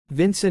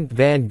Vincent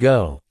van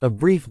Gogh, A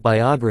Brief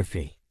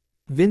Biography.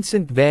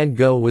 Vincent van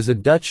Gogh was a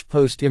Dutch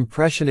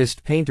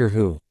post-impressionist painter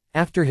who,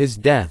 after his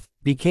death,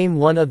 became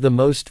one of the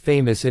most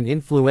famous and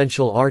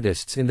influential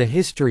artists in the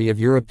history of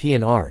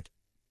European art.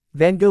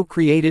 Van Gogh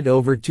created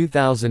over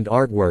 2,000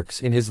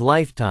 artworks in his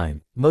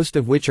lifetime, most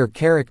of which are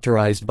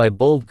characterized by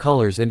bold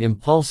colors and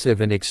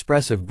impulsive and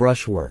expressive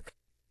brushwork.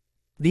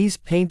 These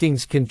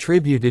paintings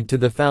contributed to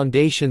the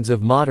foundations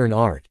of modern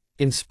art,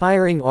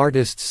 inspiring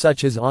artists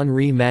such as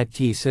Henri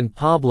Matisse and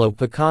Pablo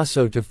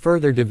Picasso to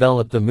further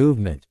develop the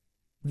movement.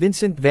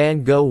 Vincent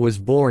van Gogh was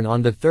born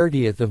on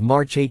 30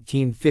 March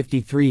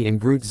 1853 in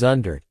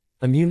Groot-Zundert,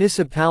 a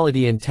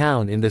municipality and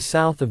town in the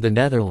south of the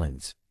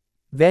Netherlands.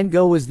 Van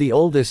Gogh was the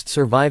oldest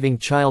surviving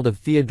child of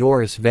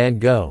Theodorus van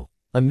Gogh,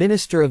 a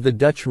minister of the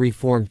Dutch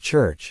Reformed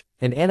Church,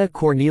 and Anna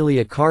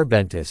Cornelia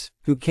Carbentus,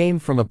 who came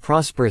from a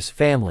prosperous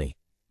family.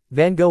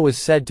 Van Gogh was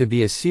said to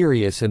be a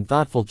serious and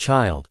thoughtful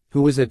child,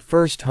 who was at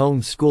first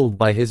home-schooled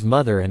by his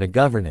mother and a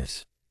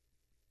governess.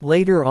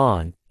 Later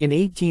on, in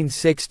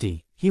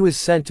 1860, he was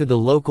sent to the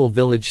local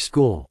village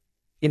school.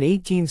 In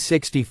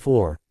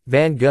 1864,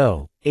 Van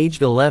Gogh,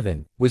 aged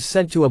 11, was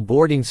sent to a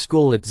boarding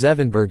school at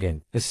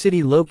Zevenbergen, a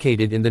city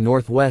located in the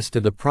northwest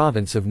of the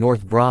province of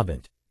North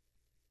Brabant.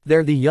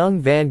 There the young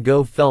Van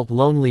Gogh felt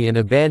lonely and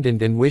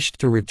abandoned and wished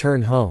to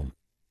return home.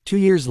 2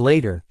 years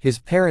later, his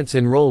parents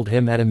enrolled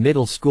him at a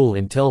middle school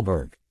in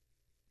Tilburg.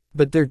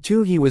 But there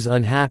too he was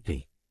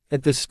unhappy.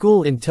 At the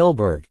school in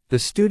Tilburg, the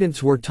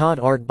students were taught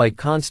art by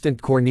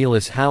Constant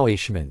Cornelis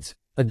Huysmans,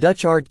 a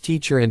Dutch art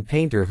teacher and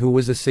painter who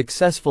was a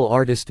successful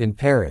artist in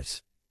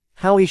Paris.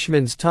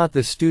 Huysmans taught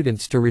the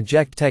students to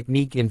reject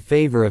technique in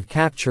favor of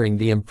capturing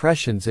the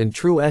impressions and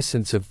true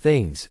essence of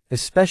things,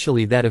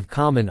 especially that of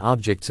common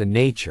objects and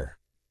nature.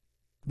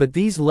 But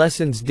these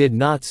lessons did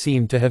not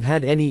seem to have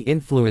had any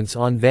influence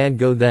on Van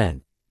Gogh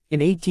then. In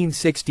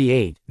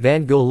 1868,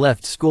 Van Gogh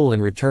left school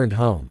and returned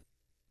home.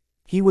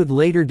 He would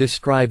later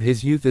describe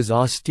his youth as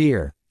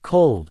austere,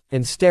 cold,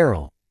 and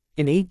sterile.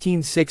 In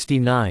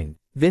 1869,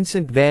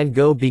 Vincent van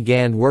Gogh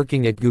began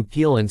working at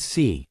Goupil &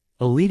 Cie,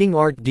 a leading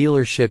art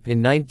dealership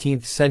in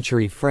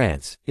 19th-century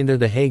France, in their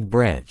The Hague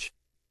branch.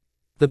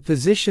 The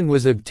position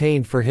was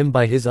obtained for him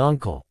by his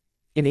uncle.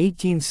 In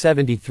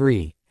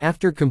 1873,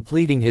 after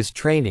completing his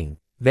training,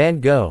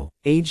 Van Gogh,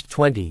 aged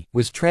 20,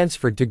 was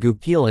transferred to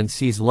Goupil &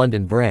 Cie's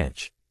London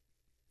branch.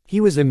 He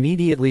was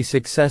immediately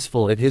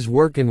successful at his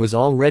work and was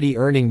already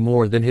earning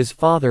more than his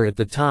father at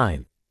the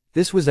time.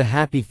 This was a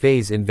happy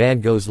phase in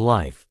Van Gogh's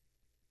life.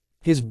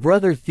 His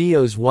brother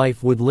Theo's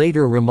wife would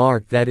later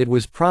remark that it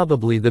was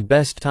probably the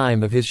best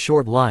time of his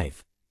short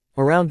life.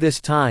 Around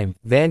this time,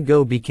 Van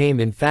Gogh became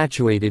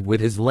infatuated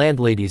with his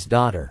landlady's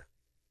daughter.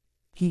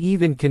 He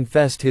even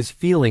confessed his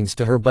feelings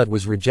to her but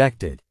was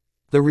rejected.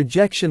 The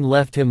rejection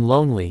left him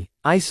lonely,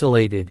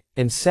 isolated,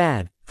 and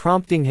sad,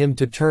 prompting him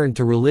to turn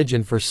to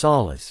religion for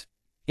solace.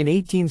 In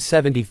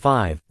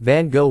 1875,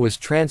 Van Gogh was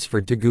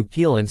transferred to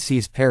Goupil &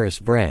 Cie's Paris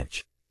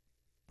branch.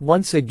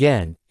 Once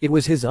again, it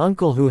was his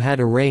uncle who had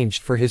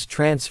arranged for his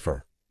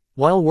transfer.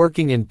 While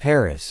working in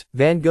Paris,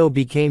 Van Gogh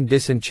became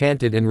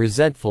disenchanted and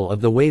resentful of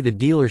the way the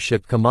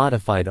dealership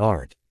commodified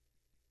art.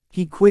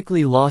 He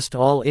quickly lost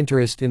all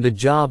interest in the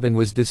job and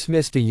was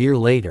dismissed a year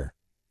later.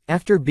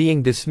 After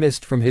being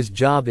dismissed from his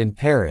job in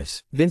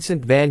Paris,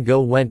 Vincent van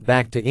Gogh went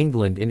back to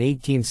England in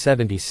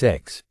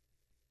 1876.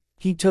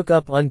 He took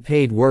up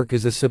unpaid work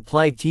as a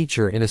supply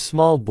teacher in a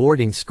small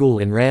boarding school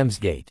in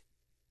Ramsgate.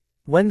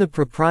 When the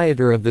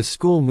proprietor of the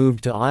school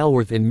moved to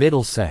Isleworth in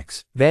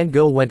Middlesex, Van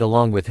Gogh went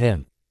along with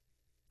him.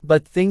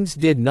 But things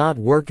did not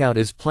work out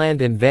as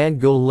planned and Van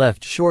Gogh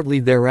left shortly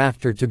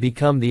thereafter to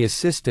become the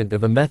assistant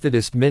of a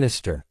Methodist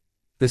minister.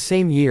 The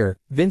same year,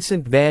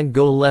 Vincent van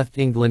Gogh left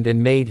England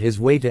and made his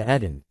way to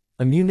Eden,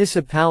 a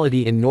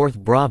municipality in North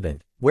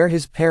Brabant, where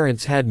his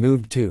parents had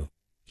moved to.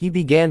 He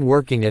began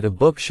working at a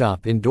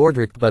bookshop in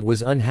Dordrecht but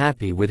was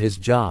unhappy with his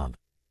job.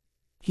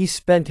 He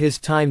spent his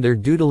time there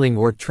doodling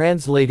or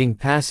translating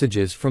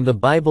passages from the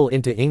Bible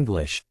into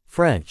English,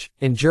 French,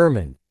 and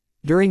German.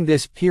 During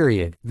this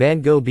period,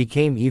 Van Gogh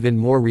became even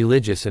more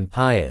religious and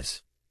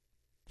pious.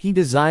 He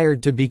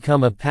desired to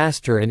become a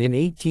pastor and in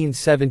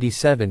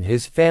 1877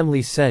 his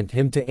family sent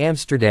him to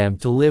Amsterdam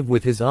to live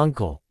with his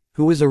uncle,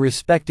 who was a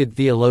respected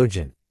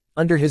theologian.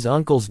 Under his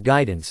uncle's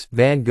guidance,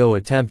 Van Gogh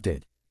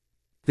attempted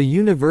the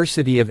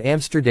University of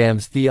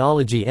Amsterdam's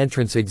theology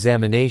entrance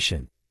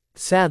examination.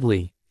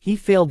 Sadly, he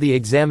failed the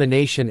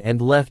examination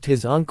and left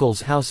his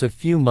uncle's house a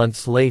few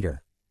months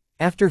later.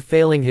 After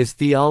failing his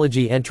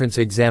theology entrance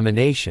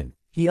examination,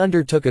 he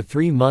undertook a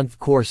 3-month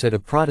course at a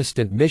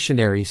Protestant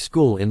missionary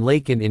school in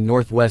Laeken in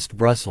northwest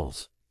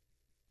Brussels.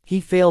 He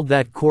failed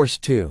that course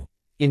too.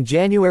 In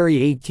January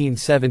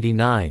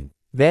 1879,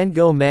 Van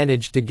Gogh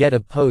managed to get a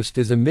post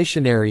as a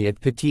missionary at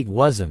Petit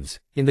Wozzems,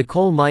 in the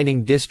coal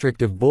mining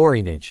district of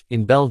Borinage,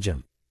 in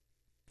Belgium.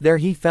 There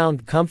he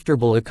found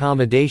comfortable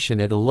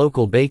accommodation at a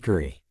local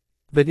bakery.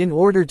 But in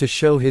order to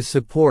show his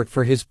support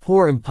for his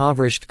poor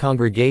impoverished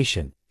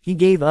congregation, he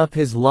gave up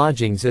his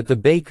lodgings at the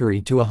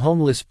bakery to a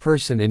homeless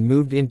person and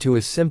moved into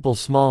a simple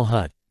small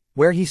hut,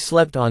 where he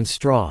slept on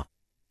straw.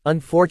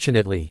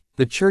 Unfortunately,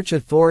 the church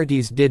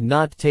authorities did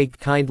not take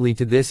kindly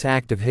to this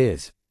act of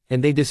his,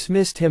 and they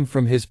dismissed him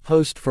from his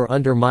post for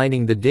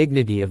undermining the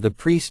dignity of the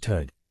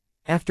priesthood.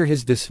 After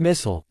his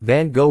dismissal,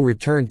 Van Gogh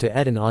returned to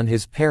Etten on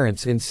his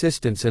parents'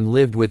 insistence and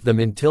lived with them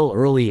until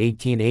early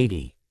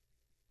 1880.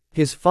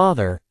 His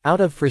father,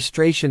 out of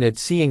frustration at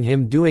seeing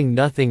him doing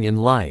nothing in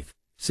life,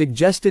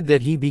 suggested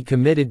that he be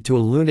committed to a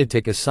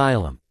lunatic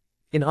asylum.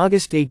 In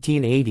August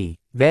 1880,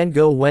 Van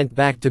Gogh went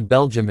back to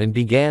Belgium and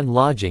began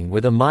lodging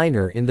with a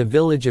miner in the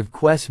village of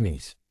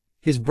Quesmes.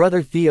 His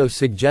brother Theo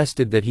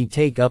suggested that he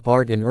take up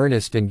art in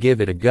earnest and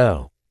give it a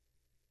go.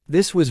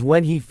 This was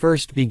when he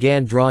first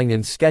began drawing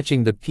and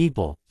sketching the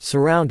people,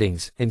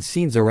 surroundings, and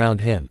scenes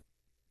around him.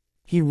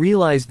 He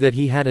realized that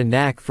he had a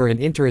knack for and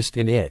interest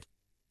in it.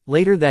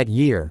 Later that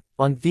year,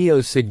 on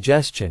Theo's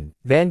suggestion,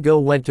 Van Gogh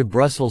went to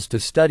Brussels to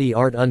study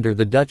art under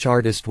the Dutch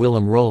artist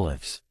Willem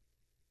Roelofs.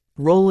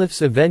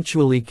 Roelofs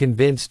eventually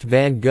convinced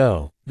Van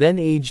Gogh, then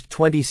aged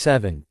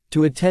 27,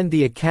 to attend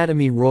the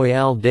Académie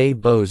Royale des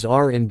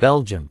Beaux-Arts in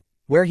Belgium,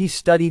 where he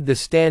studied the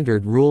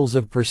standard rules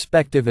of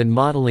perspective and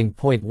modeling.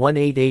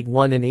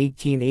 1881 and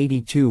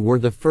 1882 were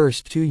the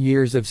first 2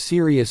 years of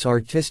serious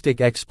artistic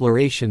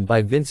exploration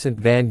by Vincent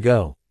van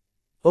Gogh.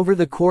 Over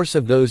the course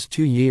of those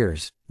 2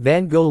 years,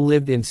 Van Gogh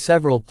lived in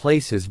several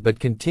places but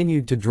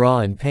continued to draw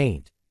and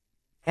paint.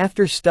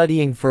 After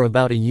studying for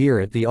about a year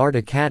at the Art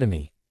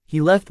Academy, he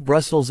left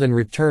Brussels and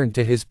returned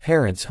to his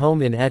parents'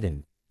 home in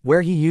Etten,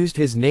 where he used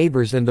his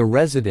neighbors and the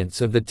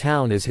residents of the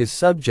town as his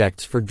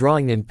subjects for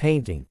drawing and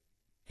painting.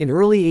 In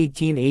early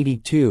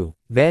 1882,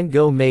 Van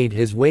Gogh made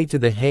his way to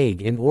The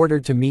Hague in order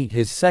to meet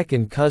his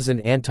second cousin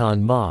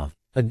Anton Mauve,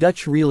 a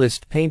Dutch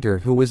realist painter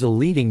who was a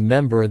leading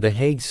member of the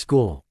Hague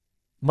School.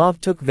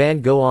 Mauve took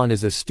Van Gogh on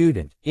as a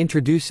student,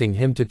 introducing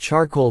him to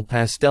charcoal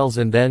pastels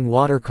and then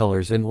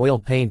watercolors and oil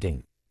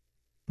painting.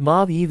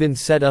 Mauve even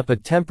set up a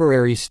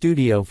temporary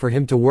studio for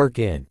him to work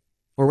in.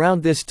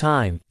 Around this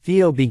time,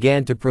 Theo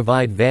began to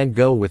provide Van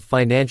Gogh with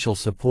financial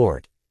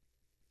support.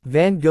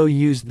 Van Gogh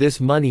used this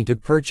money to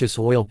purchase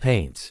oil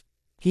paints.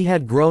 He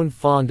had grown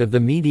fond of the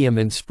medium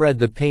and spread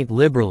the paint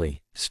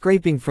liberally,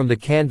 scraping from the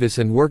canvas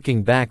and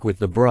working back with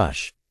the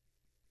brush.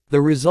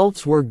 The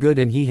results were good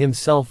and he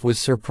himself was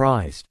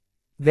surprised.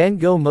 Van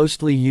Gogh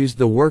mostly used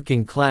the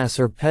working class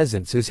or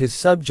peasants as his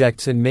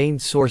subjects and main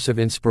source of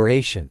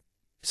inspiration.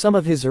 Some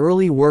of his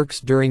early works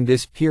during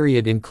this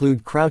period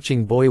include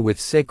Crouching Boy with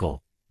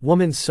Sickle,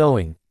 Woman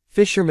Sewing,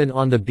 Fisherman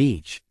on the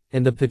Beach,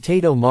 and The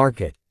Potato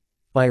Market.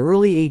 By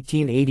early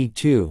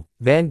 1882,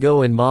 Van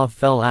Gogh and Mauve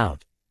fell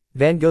out.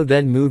 Van Gogh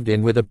then moved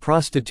in with a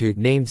prostitute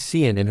named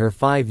Sian and her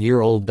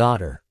 5-year-old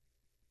daughter.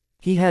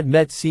 He had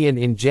met Sian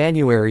in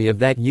January of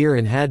that year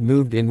and had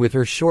moved in with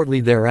her shortly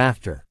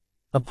thereafter.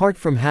 Apart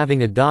from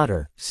having a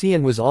daughter,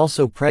 Sian was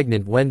also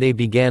pregnant when they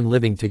began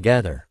living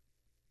together.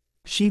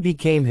 She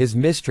became his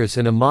mistress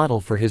and a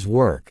model for his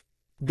work.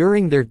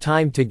 During their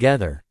time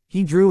together,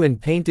 he drew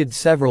and painted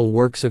several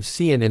works of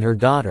Sian and her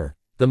daughter,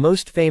 the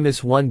most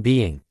famous one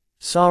being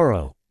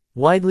Sorrow,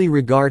 widely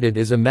regarded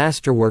as a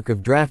masterwork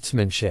of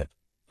draftsmanship.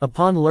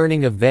 Upon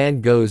learning of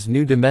Van Gogh's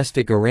new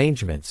domestic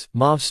arrangements,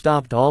 Mauve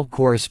stopped all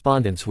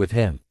correspondence with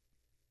him.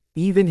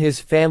 Even his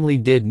family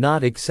did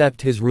not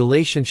accept his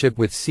relationship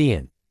with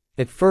Sian.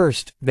 At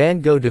first,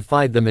 Van Gogh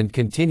defied them and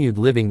continued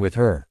living with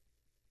her.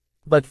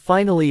 But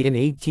finally in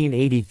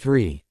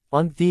 1883,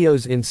 on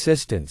Theo's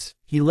insistence,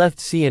 he left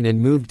Sian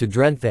and moved to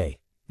Drenthe.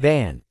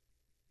 Van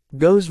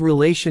Gogh's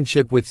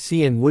relationship with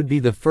Sian would be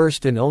the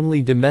first and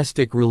only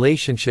domestic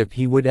relationship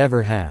he would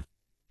ever have.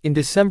 In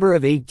December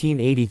of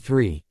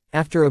 1883,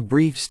 after a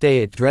brief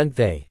stay at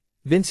Drenthe,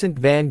 Vincent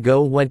van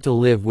Gogh went to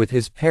live with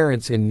his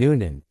parents in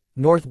Noonan,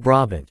 North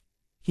Brabant.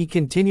 He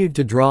continued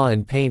to draw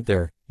and paint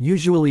there,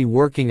 usually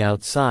working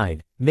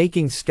outside,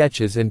 making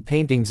sketches and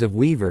paintings of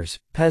weavers,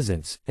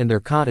 peasants, and their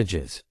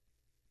cottages.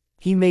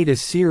 He made a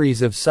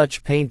series of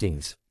such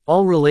paintings,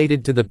 all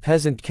related to the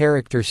peasant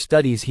character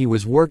studies he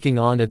was working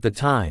on at the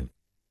time.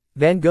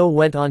 Van Gogh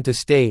went on to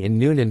stay in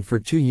Noonan for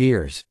 2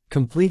 years,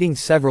 completing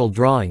several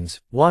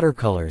drawings,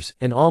 watercolors,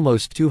 and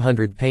almost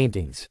 200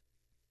 paintings.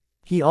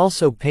 He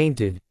also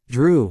painted,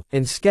 drew,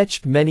 and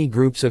sketched many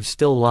groups of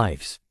still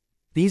lifes.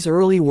 These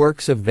early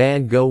works of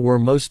Van Gogh were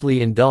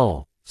mostly in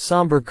dull,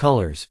 somber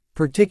colors,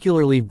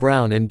 particularly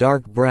brown and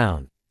dark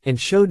brown, and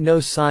showed no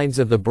signs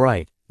of the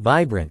bright,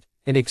 vibrant,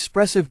 and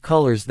expressive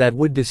colors that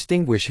would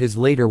distinguish his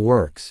later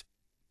works.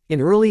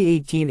 In early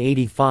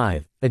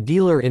 1885, a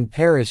dealer in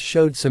Paris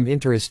showed some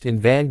interest in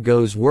Van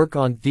Gogh's work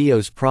on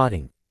Theo's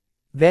prodding.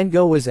 Van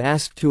Gogh was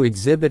asked to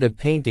exhibit a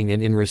painting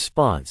and in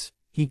response,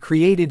 he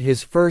created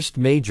his first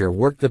major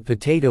work, The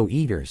Potato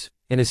Eaters,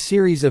 and a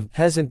series of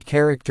peasant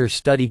character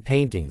study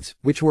paintings,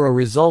 which were a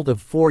result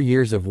of 4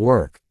 years of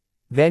work.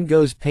 Van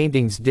Gogh's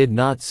paintings did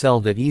not sell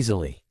that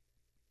easily.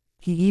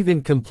 He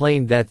even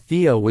complained that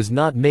Theo was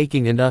not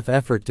making enough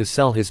effort to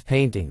sell his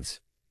paintings.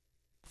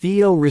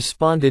 Theo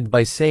responded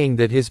by saying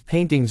that his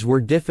paintings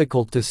were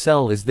difficult to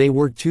sell as they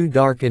were too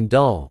dark and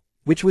dull,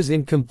 which was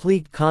in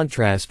complete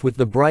contrast with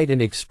the bright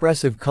and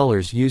expressive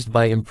colors used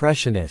by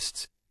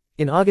Impressionists.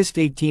 In August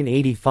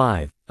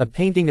 1885, a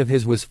painting of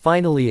his was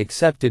finally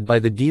accepted by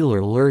the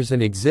dealers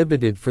and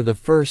exhibited for the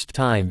first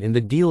time in the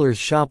dealer's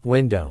shop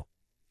window.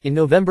 In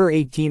November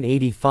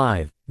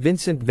 1885,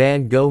 Vincent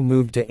van Gogh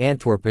moved to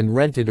Antwerp and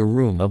rented a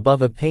room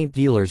above a paint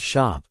dealer's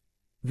shop.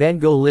 Van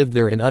Gogh lived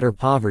there in utter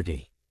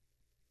poverty.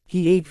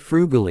 He ate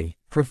frugally,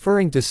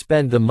 preferring to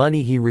spend the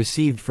money he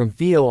received from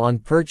Theo on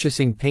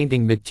purchasing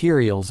painting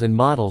materials and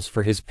models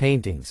for his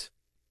paintings.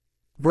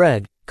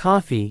 Bread,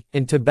 coffee,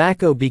 and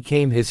tobacco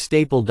became his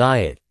staple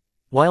diet.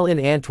 While in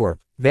Antwerp,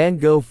 Van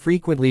Gogh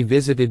frequently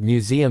visited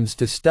museums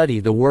to study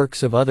the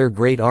works of other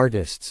great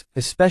artists,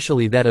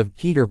 especially that of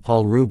Peter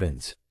Paul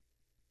Rubens.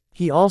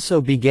 He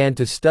also began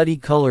to study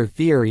color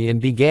theory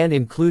and began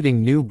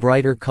including new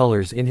brighter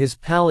colors in his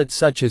palette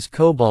such as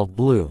cobalt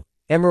blue,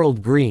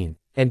 emerald green,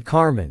 and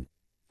carmine.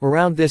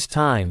 Around this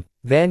time,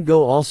 Van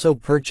Gogh also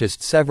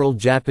purchased several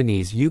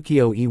Japanese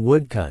ukiyo-e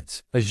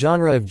woodcuts, a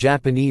genre of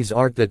Japanese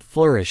art that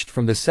flourished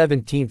from the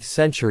 17th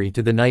century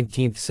to the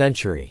 19th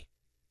century.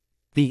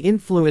 The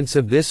influence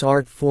of this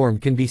art form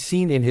can be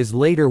seen in his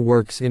later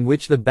works, in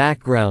which the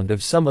background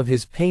of some of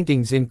his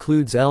paintings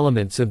includes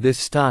elements of this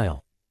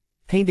style.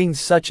 Paintings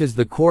such as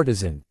The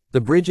Courtesan, The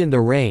Bridge in the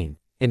Rain,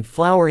 and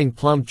Flowering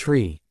Plum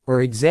Tree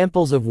are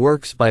examples of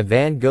works by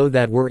Van Gogh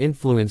that were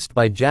influenced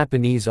by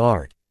Japanese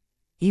art.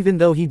 Even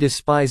though he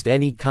despised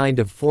any kind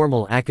of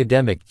formal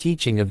academic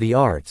teaching of the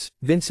arts,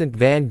 Vincent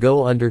van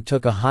Gogh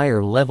undertook a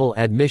higher-level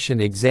admission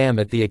exam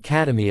at the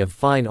Academy of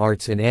Fine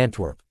Arts in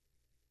Antwerp.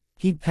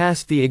 He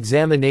passed the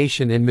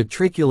examination and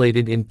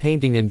matriculated in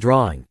painting and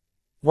drawing.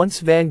 Once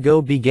Van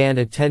Gogh began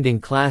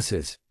attending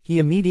classes, he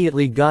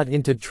immediately got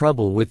into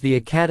trouble with the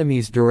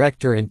Academy's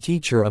director and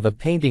teacher of a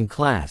painting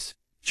class,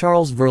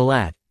 Charles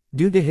Verlat,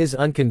 due to his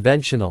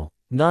unconventional,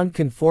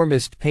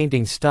 non-conformist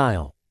painting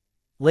style.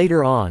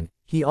 Later on,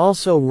 he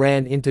also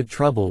ran into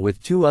trouble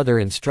with two other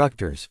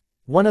instructors,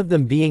 one of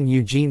them being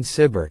Eugene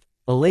Sibert,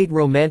 a late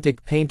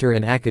Romantic painter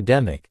and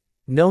academic,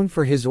 known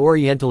for his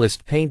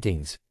Orientalist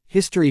paintings,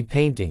 history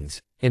paintings,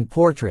 and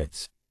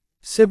portraits.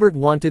 Sibert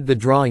wanted the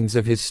drawings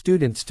of his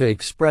students to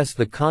express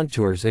the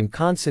contours and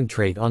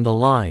concentrate on the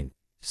line,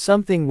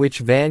 something which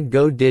Van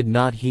Gogh did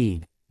not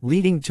heed,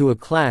 leading to a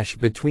clash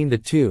between the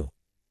two.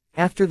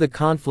 After the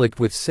conflict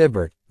with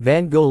Sibert,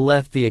 Van Gogh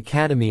left the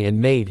Academy and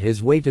made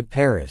his way to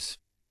Paris.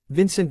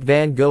 Vincent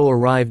van Gogh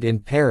arrived in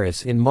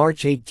Paris in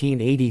March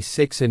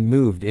 1886 and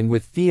moved in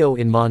with Theo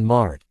in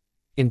Montmartre.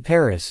 In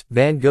Paris,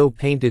 Van Gogh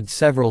painted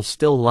several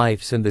still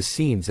lifes and the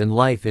scenes and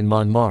life in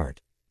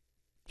Montmartre.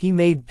 He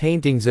made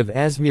paintings of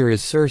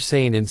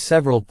Asmières-sur-Seine and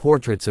several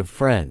portraits of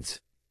friends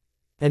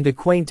and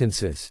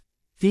acquaintances.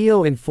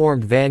 Theo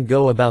informed Van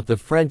Gogh about the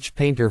French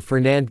painter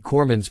Fernand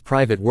Cormon's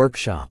private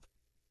workshop.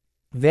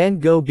 Van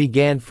Gogh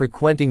began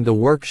frequenting the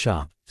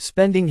workshop,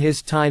 spending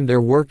his time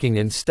there working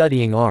and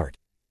studying art.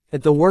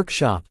 At the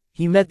workshop,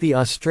 he met the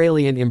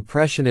Australian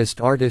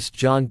Impressionist artist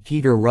John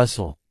Peter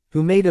Russell,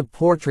 who made a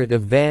portrait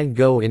of Van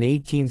Gogh in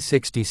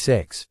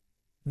 1866.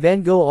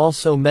 Van Gogh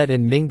also met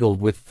and mingled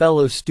with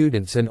fellow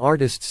students and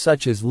artists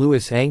such as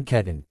Louis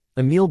Anquetin,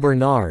 Émile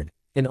Bernard,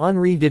 and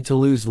Henri de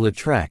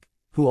Toulouse-Lautrec,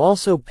 who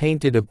also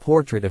painted a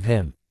portrait of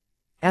him.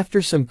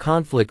 After some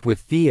conflict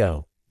with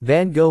Theo,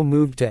 Van Gogh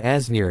moved to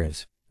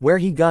Asnières, where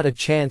he got a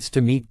chance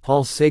to meet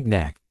Paul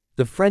Signac,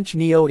 the French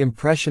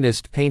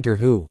neo-impressionist painter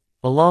who,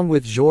 along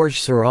with Georges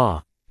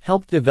Seurat,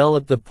 helped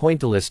develop the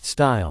pointillist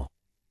style.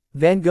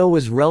 Van Gogh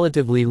was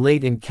relatively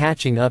late in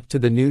catching up to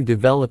the new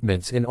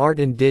developments in art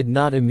and did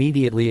not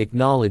immediately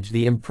acknowledge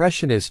the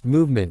Impressionist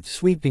movement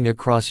sweeping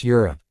across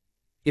Europe.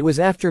 It was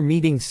after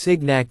meeting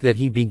Signac that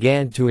he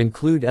began to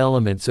include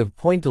elements of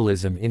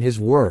pointillism in his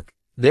work,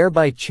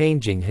 thereby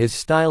changing his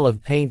style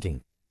of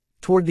painting.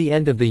 Toward the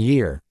end of the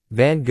year,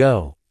 Van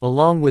Gogh,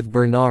 along with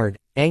Bernard,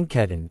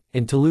 Anquetin,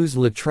 and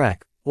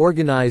Toulouse-Lautrec,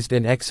 organized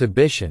an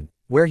exhibition,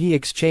 where he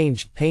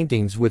exchanged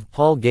paintings with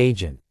Paul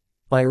Gauguin.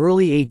 By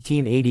early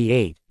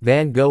 1888,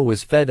 Van Gogh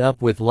was fed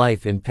up with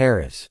life in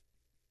Paris.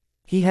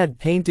 He had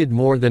painted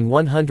more than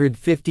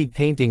 150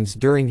 paintings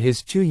during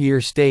his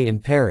 2-year stay in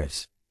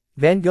Paris.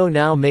 Van Gogh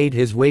now made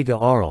his way to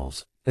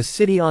Arles, a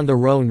city on the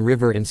Rhône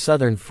River in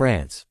southern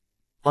France.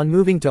 On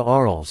moving to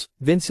Arles,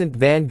 Vincent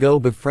van Gogh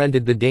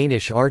befriended the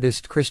Danish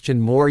artist Christian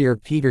Morier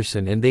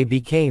Petersen and they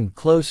became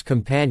close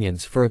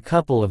companions for a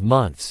couple of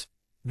months.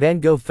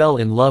 Van Gogh fell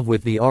in love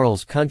with the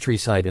Arles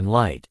countryside and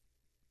light.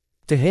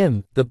 To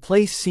him, the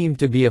place seemed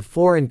to be a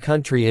foreign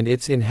country and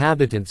its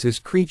inhabitants as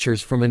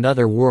creatures from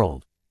another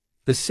world.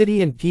 The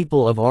city and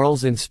people of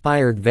Arles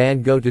inspired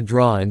Van Gogh to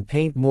draw and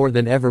paint more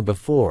than ever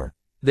before,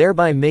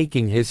 thereby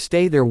making his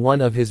stay there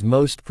one of his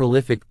most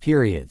prolific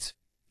periods.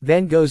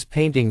 Van Gogh's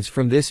paintings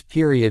from this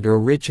period are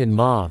rich in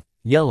mauve,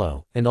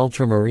 yellow, and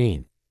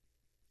ultramarine.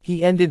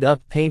 He ended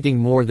up painting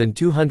more than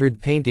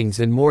 200 paintings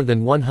and more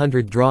than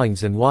 100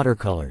 drawings and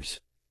watercolors.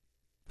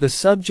 The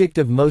subject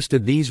of most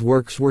of these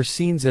works were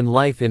scenes and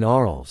life in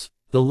Arles,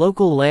 the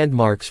local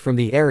landmarks from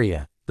the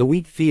area, the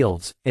wheat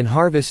fields, and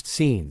harvest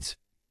scenes.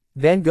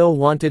 Van Gogh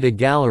wanted a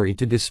gallery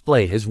to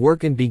display his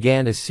work and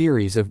began a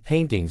series of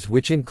paintings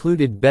which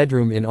included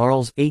Bedroom in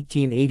Arles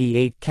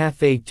 1888,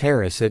 Café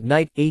Terrace at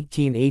Night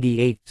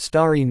 1888,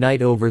 Starry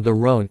Night over the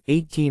Rhone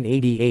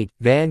 1888,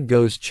 Van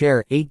Gogh's Chair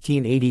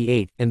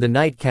 1888, and The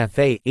Night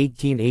Café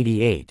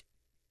 1888.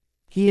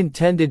 He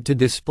intended to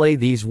display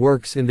these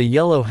works in the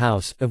Yellow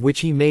House, of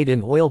which he made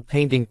an oil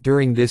painting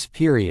during this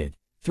period.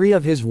 3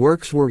 of his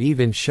works were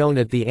even shown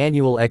at the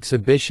annual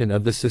exhibition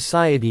of the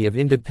Society of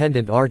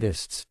Independent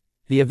Artists.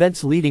 The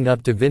events leading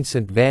up to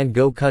Vincent van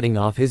Gogh cutting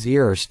off his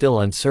ear are still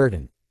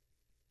uncertain.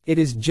 It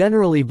is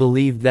generally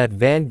believed that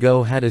Van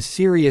Gogh had a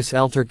serious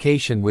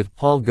altercation with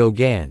Paul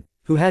Gauguin,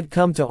 who had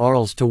come to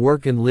Arles to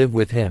work and live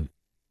with him.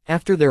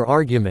 After their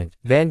argument,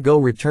 Van Gogh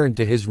returned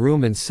to his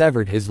room and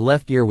severed his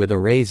left ear with a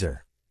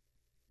razor.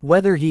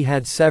 Whether he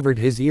had severed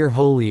his ear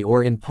wholly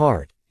or in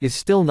part, is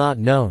still not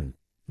known.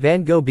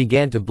 Van Gogh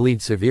began to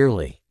bleed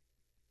severely.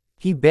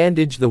 He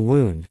bandaged the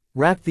wound,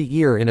 wrapped the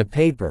ear in a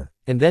paper,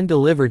 and then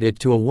delivered it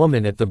to a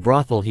woman at the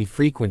brothel he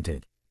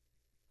frequented.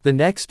 The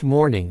next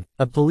morning,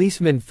 a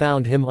policeman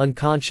found him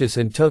unconscious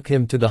and took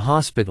him to the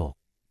hospital.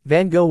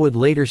 Van Gogh would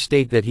later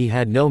state that he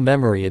had no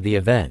memory of the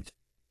event.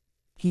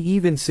 He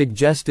even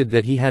suggested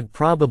that he had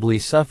probably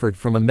suffered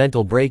from a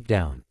mental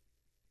breakdown.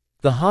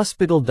 The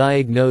hospital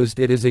diagnosed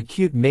it as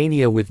acute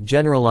mania with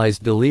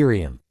generalized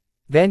delirium.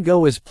 Van Gogh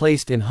was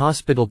placed in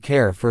hospital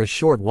care for a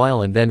short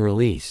while and then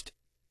released.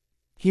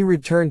 He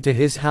returned to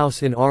his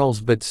house in Arles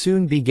but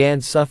soon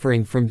began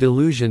suffering from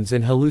delusions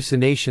and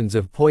hallucinations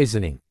of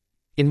poisoning.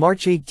 In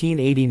March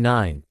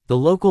 1889, the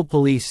local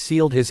police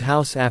sealed his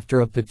house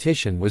after a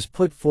petition was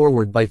put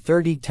forward by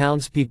 30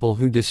 townspeople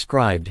who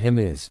described him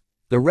as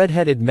the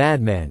red-headed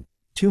madman.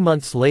 2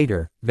 months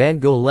later, Van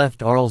Gogh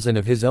left Arles and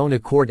of his own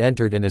accord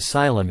entered an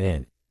asylum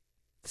in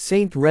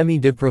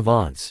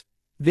Saint-Rémy-de-Provence.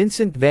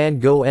 Vincent van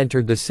Gogh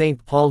entered the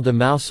St. Paul de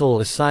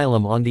Mausole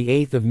Asylum on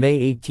 8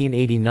 May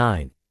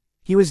 1889.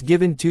 He was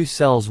given 2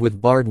 cells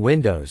with barred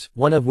windows,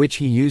 one of which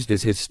he used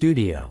as his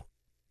studio.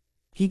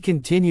 He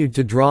continued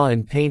to draw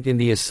and paint in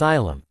the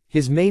asylum,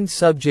 his main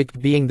subject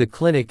being the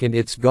clinic and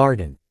its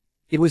garden.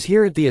 It was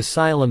here at the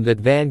asylum that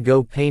Van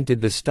Gogh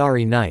painted The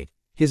Starry Night,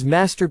 his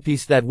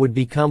masterpiece that would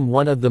become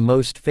one of the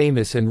most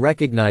famous and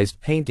recognized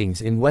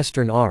paintings in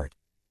Western art.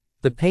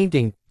 The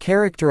painting,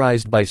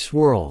 characterized by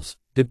swirls,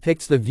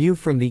 depicts the view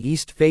from the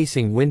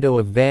east-facing window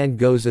of Van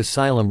Gogh's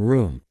asylum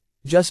room,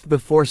 just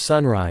before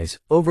sunrise,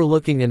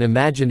 overlooking an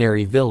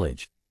imaginary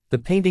village. The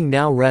painting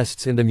now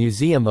rests in the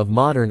Museum of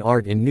Modern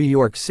Art in New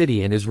York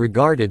City and is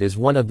regarded as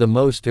one of the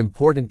most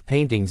important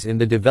paintings in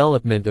the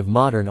development of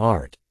modern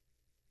art.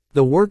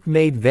 The work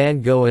made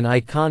Van Gogh an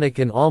iconic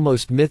and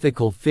almost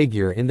mythical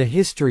figure in the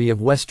history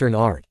of Western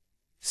art.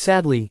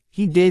 Sadly,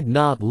 he did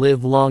not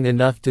live long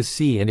enough to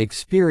see and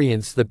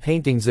experience the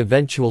painting's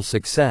eventual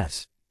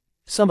success.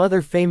 Some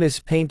other famous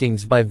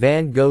paintings by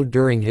Van Gogh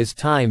during his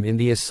time in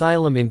the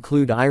asylum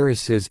include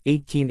Irises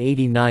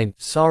 1889,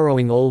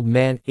 Sorrowing Old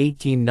Man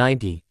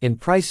 1890, and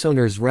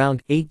Prisoner's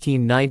Round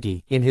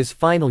 1890. In his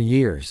final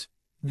years,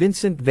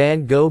 Vincent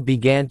van Gogh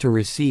began to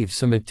receive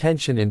some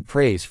attention and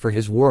praise for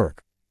his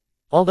work.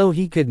 Although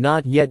he could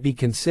not yet be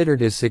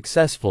considered as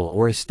successful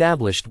or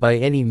established by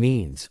any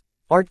means,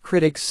 art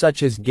critics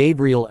such as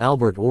Gabriel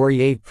Albert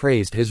Aurier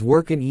praised his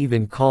work and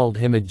even called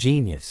him a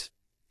genius.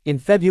 In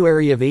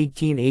February of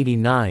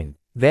 1889,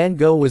 Van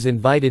Gogh was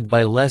invited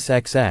by Les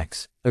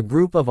XX, a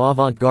group of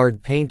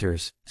avant-garde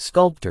painters,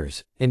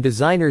 sculptors, and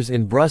designers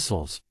in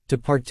Brussels, to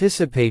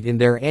participate in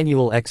their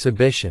annual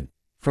exhibition.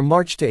 From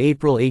March to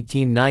April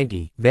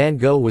 1890, Van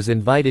Gogh was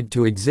invited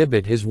to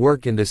exhibit his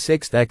work in the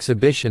 6th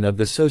exhibition of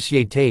the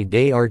Société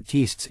des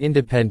Artistes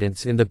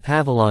Indépendants in the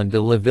Pavillon de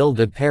la Ville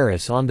de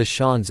Paris on the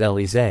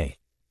Champs-Élysées.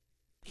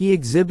 He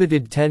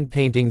exhibited 10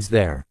 paintings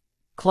there.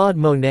 Claude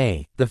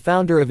Monet, the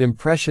founder of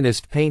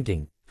Impressionist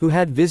painting, who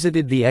had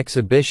visited the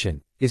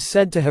exhibition, is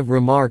said to have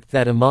remarked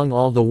that among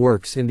all the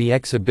works in the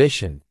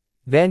exhibition,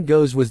 Van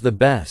Gogh's was the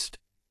best.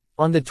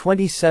 On the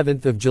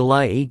 27th of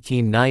July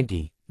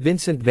 1890,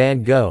 Vincent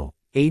van Gogh,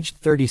 aged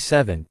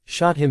 37,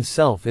 shot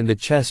himself in the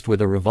chest with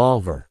a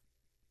revolver.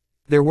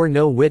 There were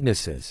no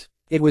witnesses.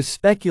 It was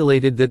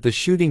speculated that the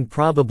shooting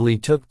probably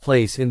took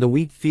place in the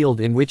wheat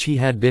field in which he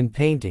had been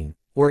painting,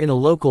 or in a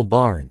local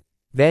barn.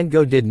 Van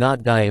Gogh did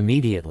not die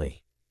immediately.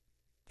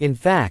 In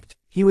fact,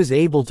 he was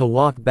able to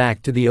walk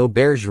back to the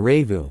Auberge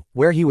Revue,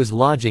 where he was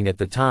lodging at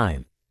the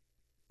time.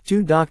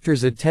 2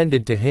 doctors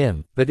attended to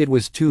him, but it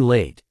was too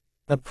late.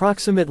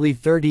 Approximately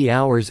 30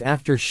 hours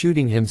after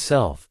shooting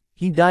himself,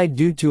 he died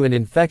due to an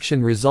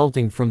infection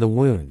resulting from the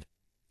wound.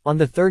 On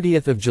the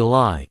 30th of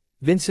July,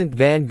 Vincent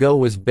van Gogh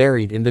was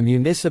buried in the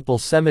municipal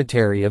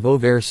cemetery of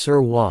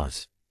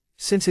Auvers-sur-Oise.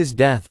 Since his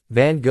death,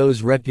 Van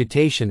Gogh's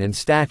reputation and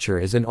stature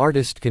as an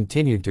artist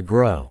continued to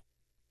grow.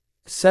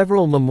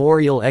 Several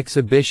memorial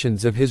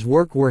exhibitions of his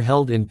work were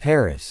held in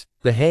Paris,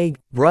 The Hague,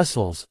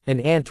 Brussels,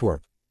 and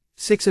Antwerp.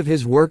 6 of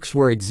his works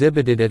were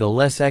exhibited at a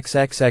Les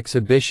XX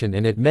exhibition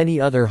and at many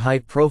other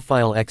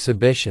high-profile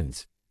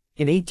exhibitions.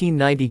 In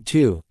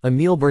 1892,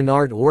 Émile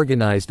Bernard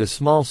organized a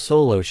small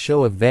solo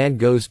show of Van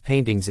Gogh's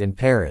paintings in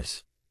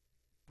Paris.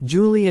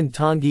 Julian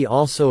Tanguy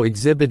also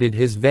exhibited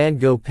his Van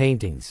Gogh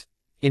paintings.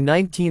 In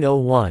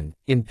 1901,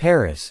 in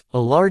Paris, a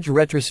large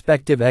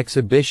retrospective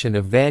exhibition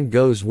of Van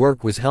Gogh's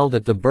work was held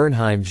at the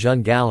Bernheim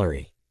Jeune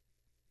Gallery.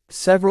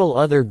 Several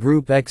other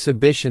group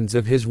exhibitions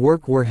of his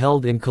work were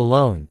held in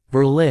Cologne,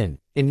 Berlin,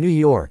 and New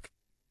York.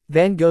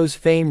 Van Gogh's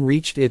fame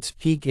reached its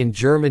peak in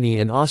Germany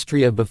and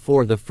Austria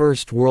before the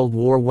First World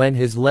War when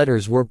his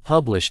letters were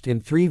published in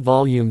 3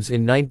 volumes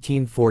in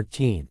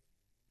 1914.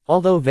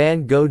 Although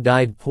Van Gogh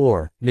died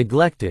poor,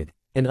 neglected,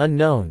 and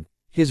unknown,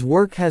 his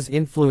work has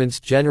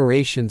influenced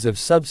generations of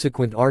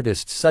subsequent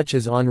artists such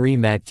as Henri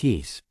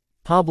Matisse,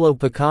 Pablo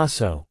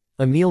Picasso,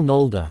 Émile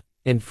Nolde,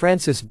 and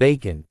Francis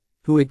Bacon,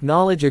 who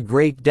acknowledge a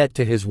great debt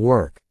to his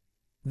work.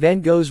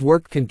 Van Gogh's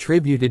work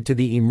contributed to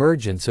the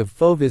emergence of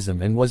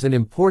Fauvism and was an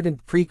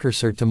important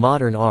precursor to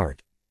modern art.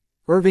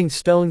 Irving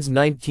Stone's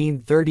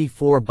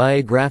 1934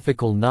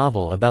 biographical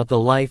novel about the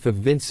life of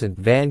Vincent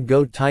van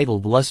Gogh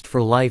titled Lust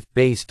for Life,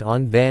 based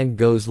on Van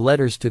Gogh's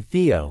letters to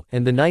Theo,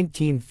 and the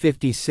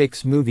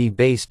 1956 movie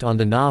based on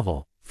the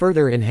novel,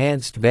 further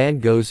enhanced Van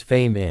Gogh's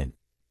fame in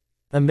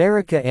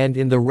America and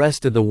in the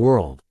rest of the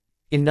world.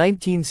 In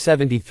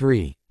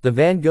 1973, the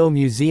Van Gogh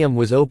Museum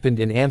was opened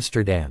in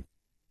Amsterdam.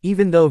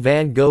 Even though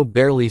Van Gogh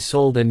barely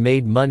sold and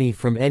made money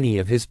from any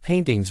of his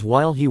paintings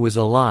while he was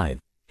alive,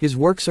 his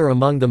works are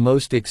among the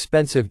most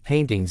expensive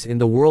paintings in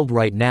the world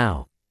right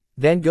now.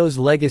 Van Gogh's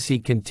legacy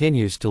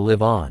continues to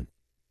live on.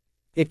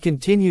 It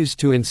continues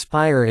to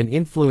inspire and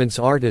influence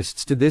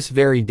artists to this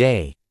very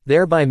day,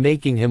 thereby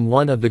making him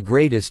one of the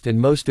greatest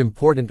and most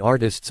important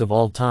artists of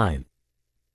all time.